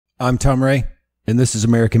I'm Tom Ray, and this is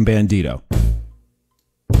American Bandito.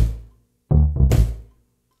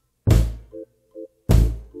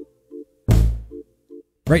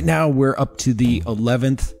 Right now, we're up to the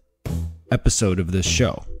 11th episode of this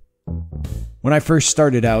show. When I first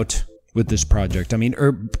started out with this project,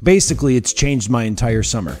 basically it's changed my entire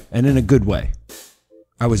summer, and in a good way.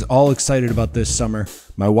 I was all excited about this summer.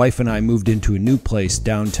 My wife and I moved into a new place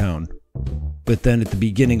downtown. But then at the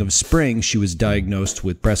beginning of spring, she was diagnosed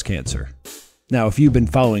with breast cancer. Now, if you've been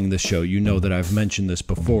following this show, you know that I've mentioned this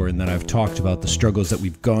before and that I've talked about the struggles that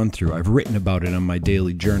we've gone through. I've written about it on my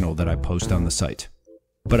daily journal that I post on the site.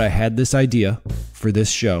 But I had this idea for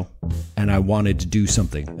this show, and I wanted to do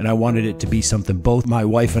something. And I wanted it to be something both my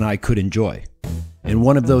wife and I could enjoy. And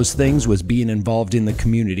one of those things was being involved in the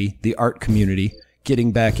community, the art community,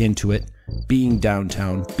 getting back into it, being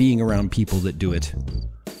downtown, being around people that do it.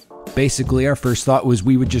 Basically, our first thought was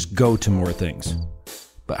we would just go to more things.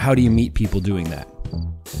 But how do you meet people doing that?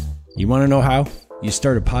 You want to know how? You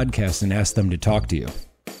start a podcast and ask them to talk to you.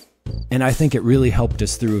 And I think it really helped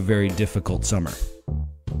us through a very difficult summer.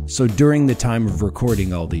 So during the time of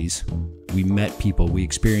recording all these, we met people, we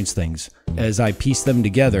experienced things. As I pieced them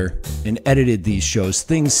together and edited these shows,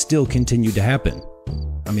 things still continued to happen.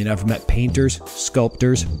 I've met painters,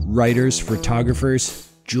 sculptors, writers, photographers,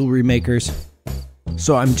 jewelry makers.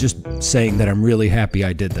 So I'm just saying that I'm really happy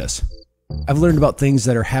I did this. I've learned about things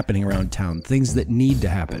that are happening around town, things that need to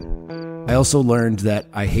happen. I also learned that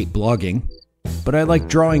I hate blogging, but I like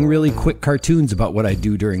drawing really quick cartoons about what I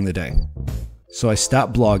do during the day. So I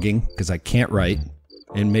stopped blogging because I can't write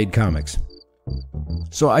and made comics.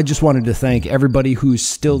 So I just wanted to thank everybody who's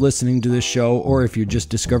still listening to this show, or if you're just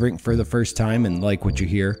discovering it for the first time and like what you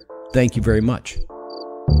hear, thank you very much.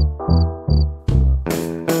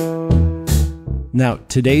 Now,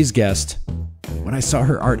 today's guest, when I saw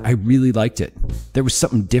her art, I really liked it. There was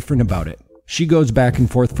something different about it. She goes back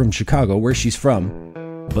and forth from Chicago, where she's from,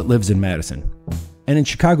 but lives in Madison. And in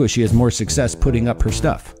Chicago, she has more success putting up her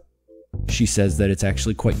stuff. She says that it's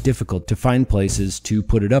actually quite difficult to find places to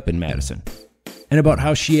put it up in Madison. And about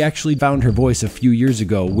how she actually found her voice a few years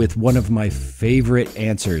ago with one of my favorite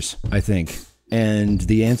answers, I think. And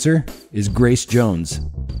the answer is Grace Jones.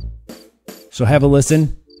 So have a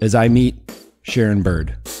listen as I meet Sharon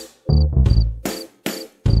Bjyrd.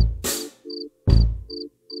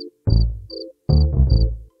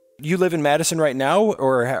 You live in Madison right now,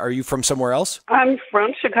 or are you from somewhere else? I'm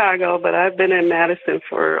from Chicago, but I've been in Madison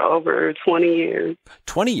for over 20 years.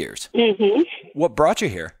 20 years? Mm-hmm. What brought you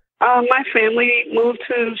here? My family moved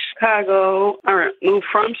from Chicago, to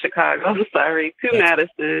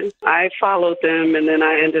Madison. I followed them, and then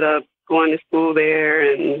I ended up going to school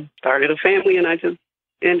there and started a family, and I just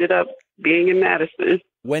ended up being in Madison.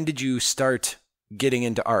 When did you start getting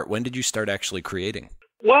into art? When did you start actually creating?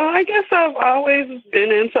 Well, I guess I've always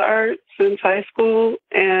been into art since high school,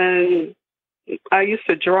 and I used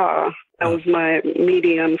to draw. That was my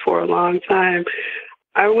medium for a long time.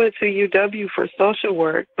 I went to UW for social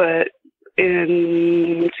work, but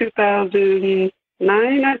in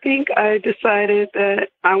 2009, I think, I decided that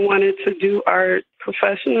I wanted to do art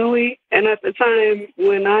professionally. And at the time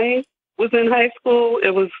when I was in high school,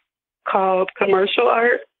 it was called commercial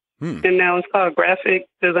art. And now it's called graphic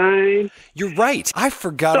design. You're right. I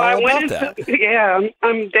forgot all about that. Yeah,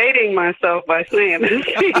 I'm dating myself by saying this.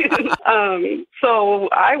 So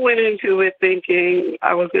I went into it thinking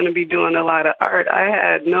I was going to be doing a lot of art. I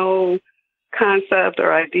had no concept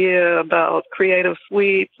or idea about creative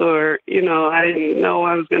suites or, I didn't know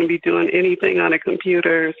I was going to be doing anything on a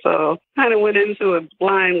computer. So I kind of went into it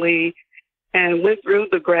blindly and went through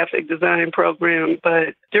the graphic design program.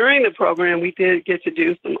 But during the program, we did get to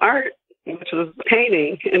do some art, which was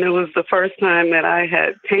painting. And it was the first time that I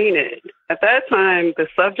had painted. At that time, the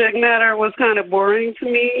subject matter was kind of boring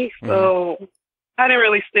to me. So I didn't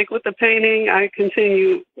really stick with the painting. I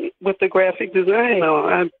continued with the graphic design,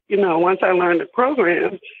 though. Once I learned the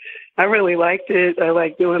program, I really liked it. I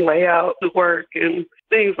liked doing layout work and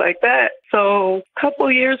things like that. So a couple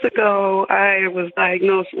of years ago, I was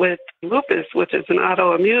diagnosed with lupus, which is an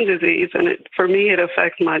autoimmune disease. And for me, it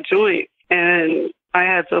affects my joints. And I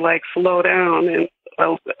had to slow down and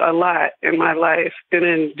a lot in my life. And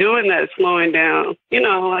in doing that, slowing down,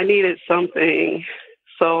 I needed something.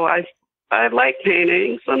 So I like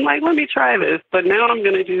painting, so I'm like, let me try this. But now I'm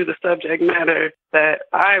going to do the subject matter that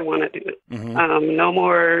I want to do. No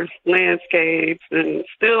more landscapes and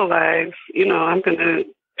still lives. I'm going to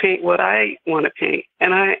paint what I want to paint.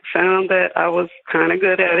 And I found that I was kind of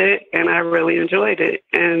good at it, and I really enjoyed it.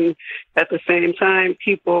 And at the same time,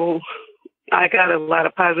 people I got a lot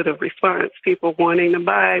of positive response, people wanting to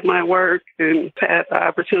buy my work and had the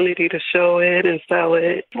opportunity to show it and sell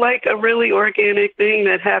it. Like a really organic thing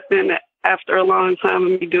that happened after a long time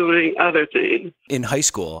of me doing other things. In high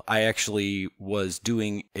school, I actually was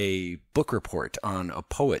doing a book report on a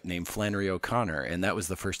poet named Flannery O'Connor, and that was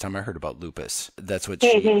the first time I heard about lupus. That's what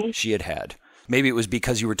she had. Maybe it was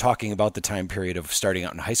because you were talking about the time period of starting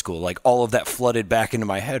out in high school. Like all of that flooded back into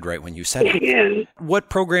my head right when you said it. Yeah. What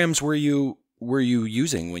programs were you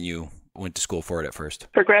using when you went to school for it at first?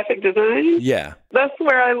 For graphic design? Yeah. That's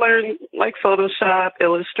where I learned like Photoshop,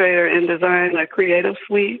 Illustrator, InDesign, like Creative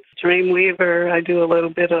Suite, Dreamweaver. I do a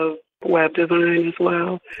little bit of web design as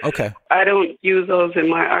well. Okay. I don't use those in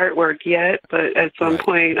my artwork yet, but at some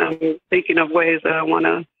point I'm thinking of ways that I want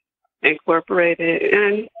to incorporate it.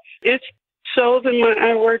 And it shows in my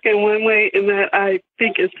artwork in one way in that I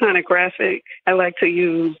think it's kind of graphic. I like to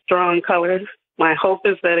use strong colors. My hope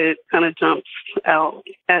is that it kind of jumps out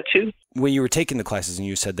at you. When you were taking the classes and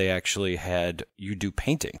you said they actually had you do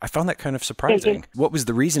painting, I found that kind of surprising. What was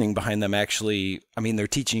the reasoning behind them actually? I mean, they're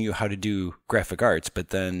teaching you how to do graphic arts, but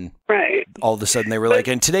then all of a sudden they were like,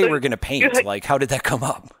 and today we're going to paint. Like, how did that come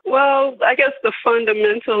up? Well, I guess the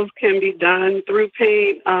fundamentals can be done through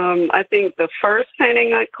paint. I think the first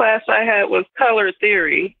painting class I had was color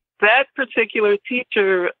theory. That particular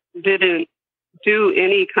teacher didn't do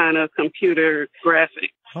any kind of computer graphics.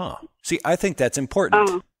 Huh. See, I think that's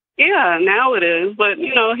important. Yeah, now it is. But,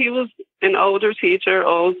 you know, he was an older teacher,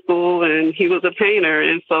 old school, and he was a painter.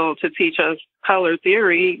 And so to teach us color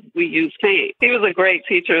theory, we used paint. He was a great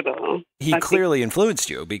teacher, though. He clearly influenced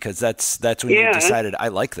you because that's when you decided, I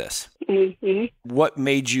like this. Mm-hmm. What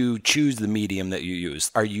made you choose the medium that you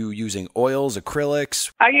use? Are you using oils,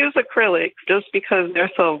 acrylics? I use acrylics just because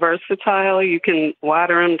they're so versatile. You can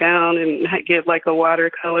water them down and get like a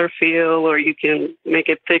watercolor feel, or you can make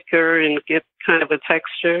it thicker and get kind of a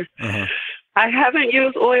texture. I haven't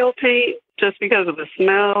used oil paint just because of the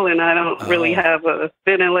smell, and I don't really have a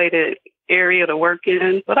ventilated area to work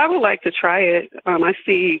in, but I would like to try it. I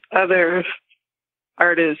see other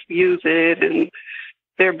artists use it, and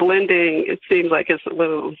their blending, it seems like it's a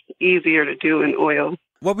little easier to do in oil.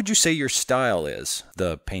 What would you say your style is,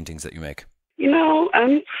 the paintings that you make? You know,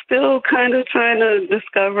 I'm still kind of trying to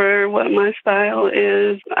discover what my style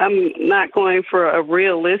is. I'm not going for a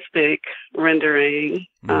realistic rendering.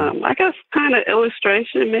 I guess kind of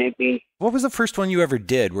illustration, maybe. What was the first one you ever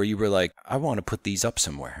did where you were like, I want to put these up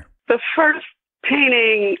somewhere? The first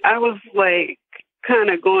painting, I was like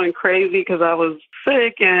kind of going crazy because I was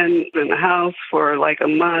sick and in the house for like a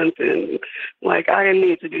month, and like I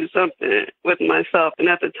need to do something with myself. And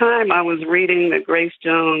at the time, I was reading the Grace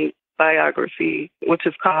Jones biography, which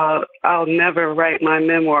is called I'll Never Write My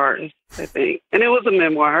Memoirs, I think. And it was a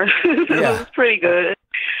memoir. It was pretty good.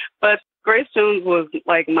 But Grace Jones was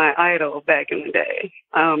like my idol back in the day.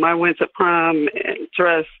 I went to prom and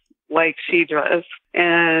dressed like she dressed.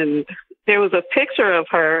 And there was a picture of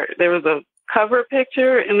her. There was a cover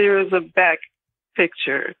picture and there was a back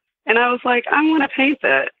picture. And I was like, I want to paint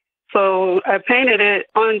that. So I painted it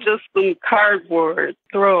on just some cardboard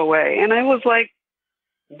throwaway. And I was like,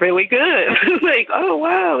 really good. Like, oh,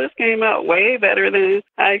 wow, this came out way better than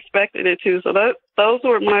I expected it to. So those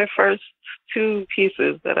were my first two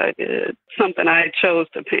pieces that I did, something I chose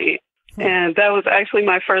to paint. And that was actually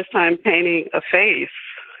my first time painting a face.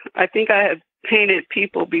 I think I had painted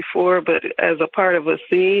people before, but as a part of a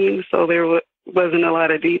scene, so there wasn't a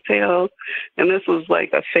lot of detail. And this was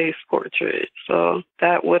like a face portrait. So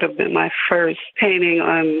that would have been my first painting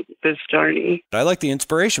on this journey. I like the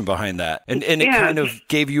inspiration behind that. And it kind of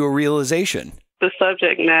gave you a realization. The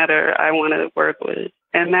subject matter I want to work with.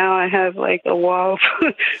 And now I have like a wall.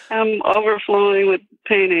 I'm overflowing with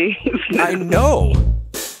paintings. I know.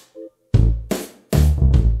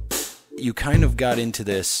 You kind of got into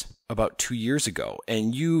this about 2 years ago,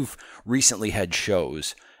 and you've recently had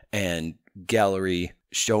shows and gallery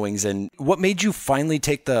showings. And what made you finally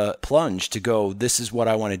take the plunge to go, this is what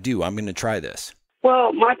I want to do, I'm going to try this?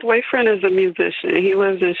 Well, my boyfriend is a musician. He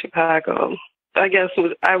lives in Chicago. I guess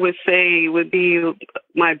I would say would be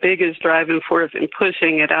my biggest driving force in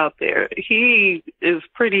pushing it out there. He is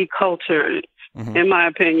pretty cultured. In my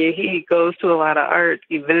opinion. He goes to a lot of art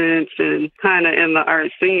events and kind of in the art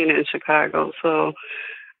scene in Chicago. So,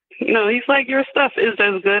 you know, he's like, your stuff is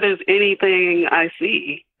as good as anything I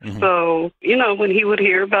see. So, you know, when he would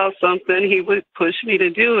hear about something, he would push me to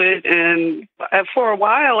do it. And for a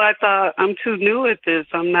while, I thought, I'm too new at this.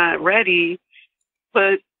 I'm not ready.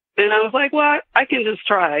 But then I was like, well, I can just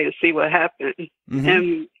try and see what happens.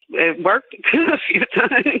 And it worked a few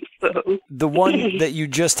times. So. The one that you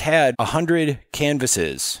just had, 100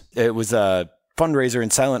 canvases. It was a fundraiser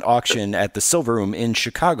and silent auction at the Silver Room in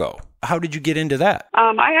Chicago. How did you get into that?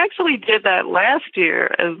 I actually did that last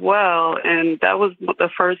year as well, and that was the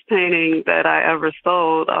first painting that I ever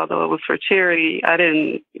sold, although it was for charity. I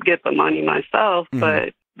didn't get the money myself,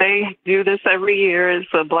 but they do this every year. It's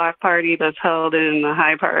a block party that's held in the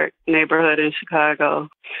Hyde Park neighborhood in Chicago.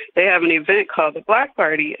 They have an event called the Block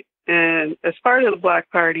Party, and as part of the Block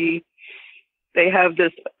Party, they have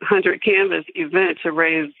this 100 canvas event to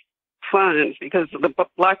raise funds because the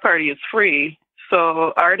Block Party is free.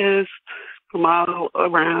 So artists from all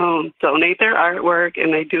around donate their artwork,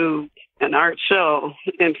 and they do an art show,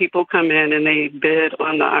 and people come in and they bid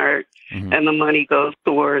on the art, and the money goes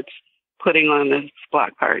towards putting on this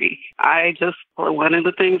block party. One of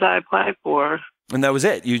the things I applied for. And that was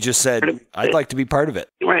it. You just said, I'd like to be part of it.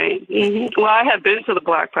 Right. Well, I had been to the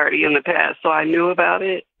block party in the past, so I knew about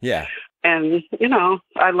it. Yeah. And,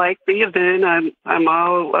 I like the event. I'm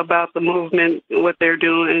all about the movement, what they're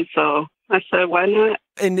doing. So I said, why not?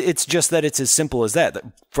 And it's just that it's as simple as that.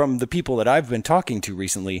 From the people that I've been talking to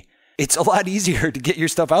recently, it's a lot easier to get your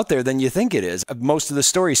stuff out there than you think it is. Most of the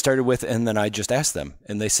stories started with, and then I just asked them,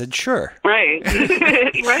 and they said, sure. Right.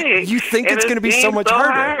 Right. You think it's going to be so much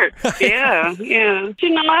harder. Yeah.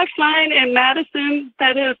 I find in Madison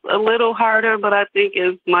that is a little harder, but I think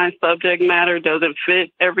my subject matter doesn't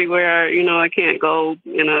fit everywhere. I can't go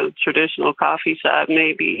in a traditional coffee shop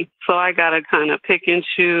maybe. So I got to kind of pick and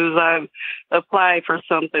choose. I've applied for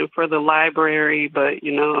something for the library, but,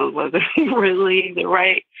 it wasn't really the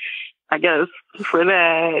right, I guess, for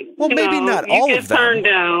that. Well, maybe not all of them. You get turned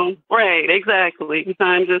down. Right, exactly.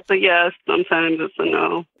 Sometimes it's a yes, sometimes it's a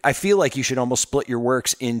no. I feel like you should almost split your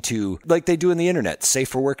works into, like they do in the internet, safe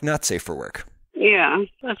for work, not safe for work. Yeah,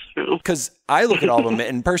 that's true. Because I look at all of them,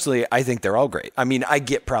 and personally, I think they're all great. I mean, I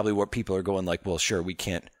get probably what people are going like, well, sure, we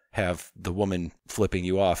can't have the woman flipping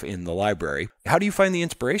you off in the library. How do you find the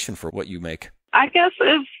inspiration for what you make? I guess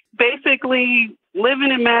it's basically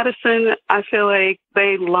living in Madison. I feel like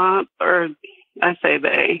the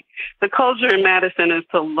culture in Madison is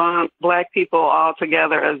to lump Black people all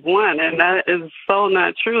together as one. And that is so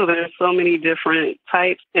not true. There's so many different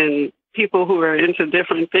types and people who are into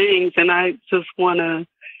different things. And I just want to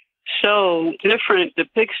show different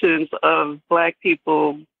depictions of Black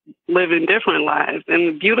people living different lives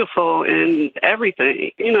and beautiful in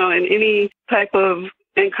everything, in any type of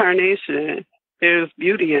incarnation, there's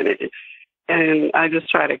beauty in it. And I just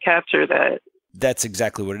try to capture that. That's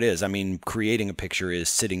exactly what it is. I mean, creating a picture is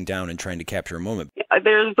sitting down and trying to capture a moment.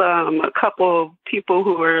 There's a couple of people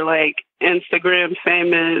who are like Instagram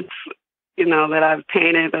famous, that I've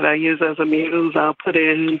painted that I use as a muse. I'll put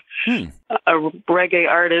in a reggae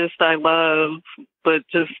artist I love, but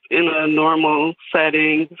just in a normal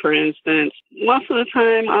setting, for instance. Most of the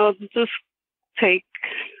time, I'll just take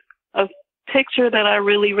a picture that I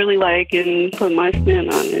really, really like and put my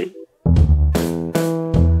spin on it.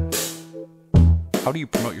 How do you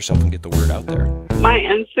promote yourself and get the word out there? My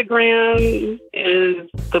Instagram is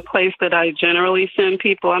the place that I generally send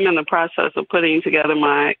people. I'm in the process of putting together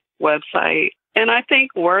my website. And I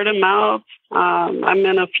think word of mouth, I'm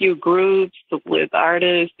in a few groups with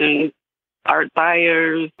artists and art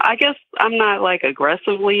buyers. I guess I'm not like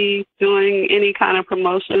aggressively doing any kind of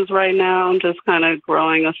promotions right now. I'm just kind of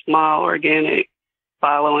growing a small organic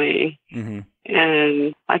following.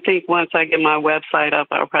 And I think once I get my website up,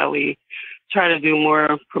 I'll probably try to do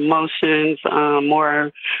more promotions, I'm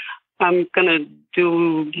going to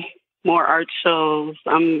do more art shows.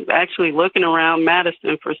 I'm actually looking around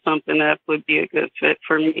Madison for something that would be a good fit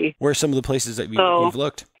for me. Where are some of the places that you've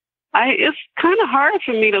looked? It's kind of hard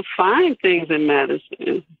for me to find things in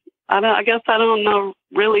Madison. I guess I don't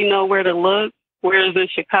really know where to look. Whereas in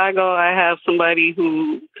Chicago, I have somebody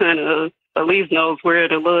who kind of at least knows where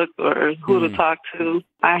to look or who to talk to.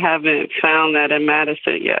 I haven't found that in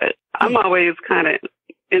Madison yet. I'm always kind of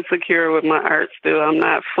insecure with my art still. I'm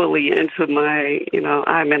not fully into my,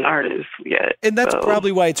 I'm an artist yet. And that's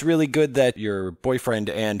probably why it's really good that your boyfriend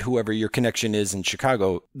and whoever your connection is in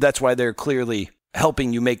Chicago, that's why they're clearly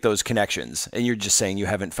helping you make those connections. And you're just saying you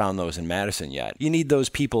haven't found those in Madison yet. You need those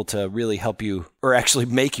people to really help you or actually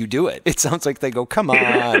make you do it. It sounds like they go, come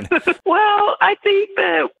on. Well, I think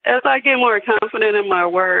that as I get more confident in my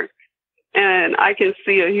work, and I can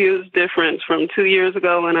see a huge difference from 2 years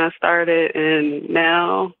ago when I started and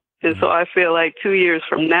now. And so I feel like 2 years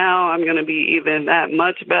from now, I'm going to be even that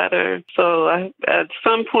much better. So at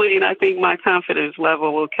some point, I think my confidence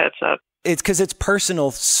level will catch up. It's because it's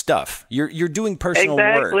personal stuff. You're doing personal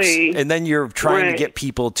works, and then you're trying to get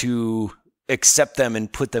people to accept them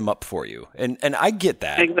and put them up for you. And I get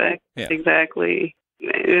that. Exactly. Yeah. Exactly.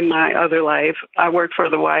 In my other life, I worked for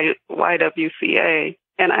the YWCA,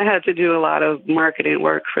 and I had to do a lot of marketing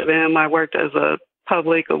work for them. I worked as a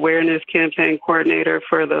public awareness campaign coordinator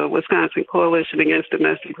for the Wisconsin Coalition Against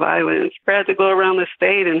Domestic Violence. I had to go around the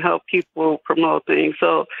state and help people promote things.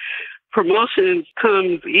 So promotion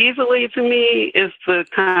comes easily to me. It's the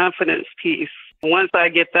confidence piece. Once I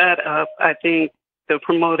get that up, I think the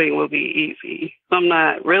promoting will be easy. I'm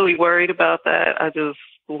not really worried about that. I just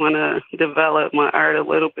want to develop my art a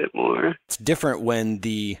little bit more. It's different when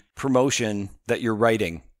the promotion that you're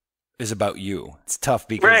writing is about you. It's tough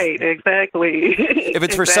because... Right, exactly. If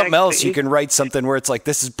it's for something else, you can write something where it's like,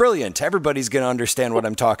 this is brilliant. Everybody's going to understand what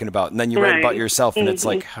I'm talking about. And then you write about yourself and it's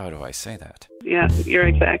like, how do I say that? Yeah, you're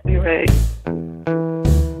exactly right.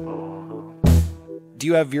 Do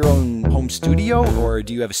you have your own home studio or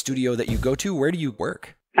do you have a studio that you go to? Where do you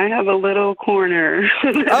work? I have a little corner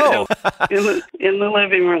Oh. in the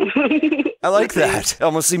living room. I like that. It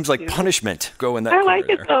almost seems like punishment. Go in that corner. I like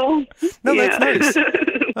it there. though. No, that's nice.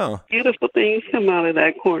 Oh. Beautiful things come out of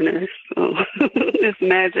that corner. So it's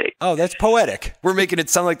magic. Oh, that's poetic. We're making it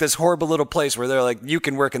sound like this horrible little place where they're like, you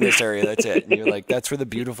can work in this area, that's it. And you're like, that's where the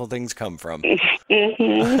beautiful things come from.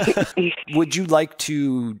 Mm-hmm. Would you like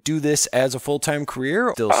to do this as a full-time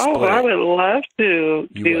career? I would love to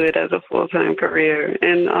do it as a full-time career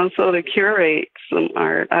and also to curate some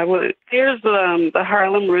art. I would. There's the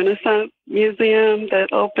Harlem Renaissance Museum that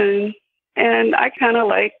opened, and I kind of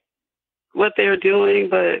like what they're doing,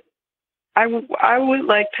 but I would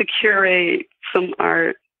like to curate some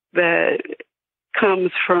art that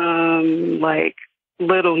comes from like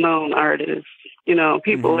little known artists,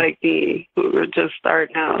 people like me who are just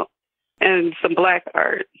starting out, and some Black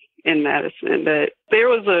art in Madison. But there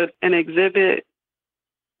was an exhibit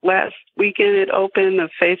last weekend. It opened, The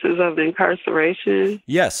Faces of Incarceration.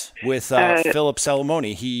 Yes, with Philip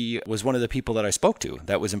Salamone. He was one of the people that I spoke to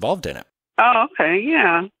that was involved in it. Oh, okay,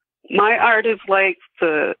 yeah. My art is like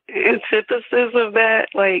the antithesis of that.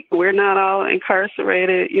 Like, we're not all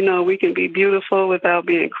incarcerated. We can be beautiful without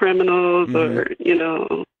being criminals or,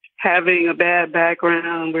 having a bad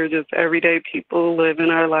background. We're just everyday people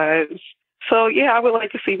living our lives. So, yeah, I would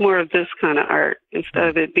like to see more of this kind of art instead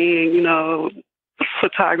of it being,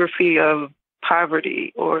 photography of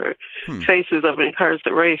poverty or faces of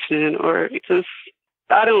incarceration or just,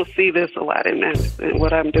 I don't see this a lot in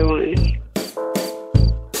what I'm doing.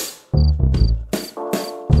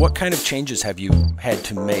 What kind of changes have you had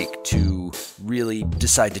to make to really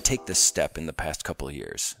decide to take this step in the past couple of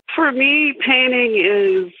years? For me, painting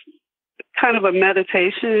is kind of a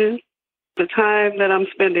meditation. The time that I'm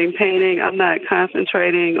spending painting, I'm not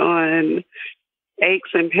concentrating on aches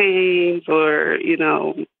and pains or,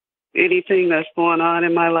 anything that's going on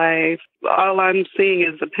in my life. All I'm seeing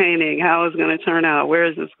is the painting, how it's going to turn out, where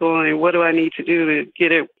is this going, what do I need to do to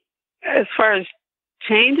get it. As far as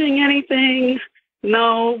changing anything,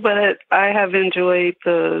 no, but I have enjoyed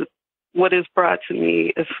what is brought to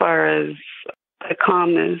me as far as the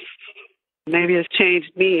calmness. Maybe it's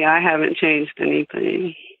changed me. I haven't changed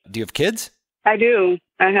anything. Do you have kids? I do.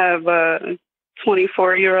 I have a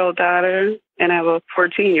 24-year-old daughter and I have a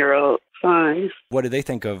 14-year-old son. What do they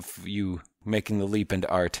think of you making the leap into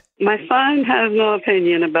art? My son has no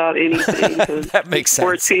opinion about anything. That makes sense.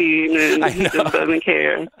 14 and he just doesn't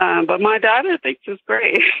care. But my daughter thinks it's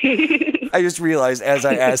great. I just realized as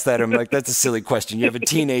I asked that, I'm like, that's a silly question. You have a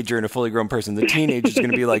teenager and a fully grown person. The teenager's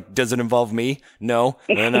going to be like, does it involve me? No.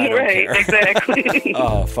 Then I don't care. Exactly.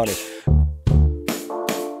 Oh, funny.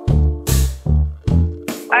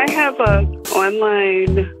 I have an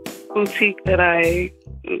online boutique that I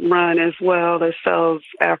run as well that sells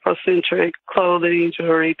Afrocentric clothing,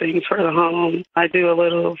 jewelry, things for the home. I do a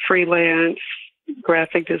little freelance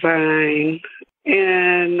graphic design,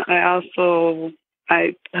 and I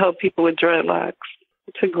help people with dreadlocks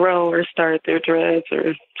to grow or start their dreads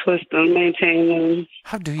or twist them, maintain them.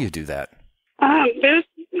 How do you do that? There's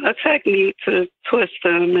a technique to twist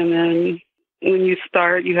them, and then when you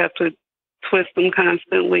start, you have to twist them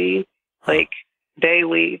constantly, like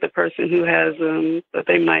daily. The person who has them, but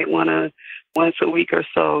they might want to once a week or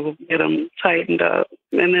so get them tightened up.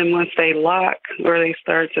 And then once they lock or they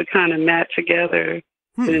start to kind of mat together,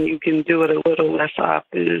 then you can do it a little less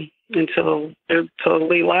often until they're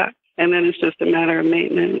totally locked. And then it's just a matter of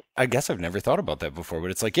maintenance. I guess I've never thought about that before,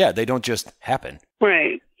 but it's like, yeah, they don't just happen.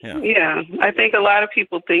 Right. Yeah. I think a lot of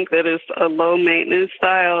people think that it's a low maintenance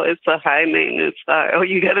style. It's a high maintenance style.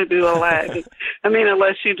 You got to do a lot. I mean,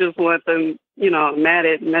 unless you just want them,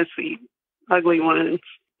 matted, messy, ugly ones.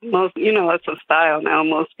 Most, it's a style now.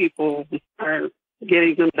 Most people are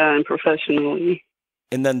getting them done professionally.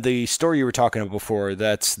 And then the store you were talking about before,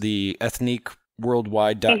 that's the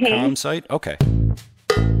ethnicworldwide.com site? Okay.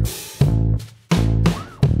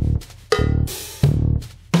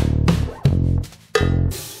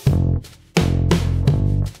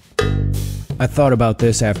 I thought about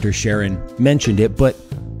this after Sharon mentioned it, but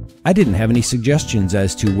I didn't have any suggestions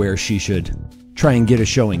as to where she should try and get a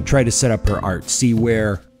showing, try to set up her art, see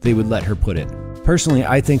where they would let her put it. Personally,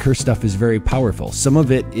 I think her stuff is very powerful. Some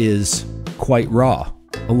of it is quite raw.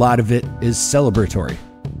 A lot of it is celebratory.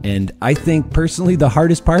 And I think personally the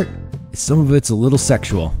hardest part is some of it's a little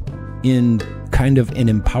sexual in kind of an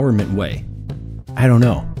empowerment way. I don't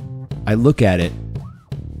know. I look at it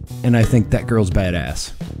and I think that girl's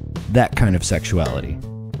badass. That kind of sexuality.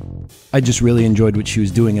 I just really enjoyed what she was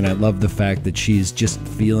doing, and I love the fact that she's just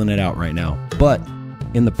feeling it out right now. But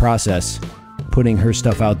in the process, putting her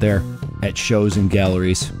stuff out there at shows and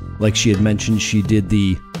galleries. Like she had mentioned, she did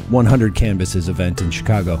the 100 Canvases event in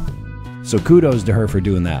Chicago. So kudos to her for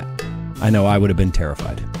doing that. I know I would have been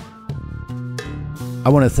terrified. I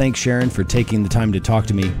want to thank Sharon for taking the time to talk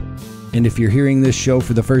to me. And if you're hearing this show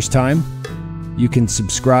for the first time, you can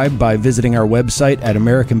subscribe by visiting our website at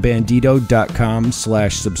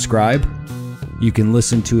americanbandito.com/subscribe. You can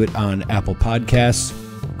listen to it on Apple Podcasts,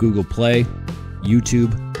 Google Play,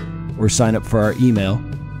 YouTube, or sign up for our email.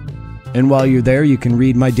 And while you're there, you can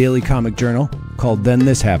read my daily comic journal called Then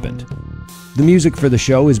This Happened. The music for the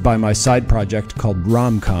show is by my side project called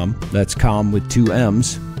Romcom. That's com with 2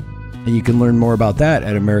 M's. And you can learn more about that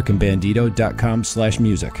at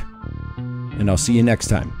americanbandito.com/music. And I'll see you next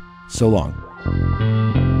time. So long.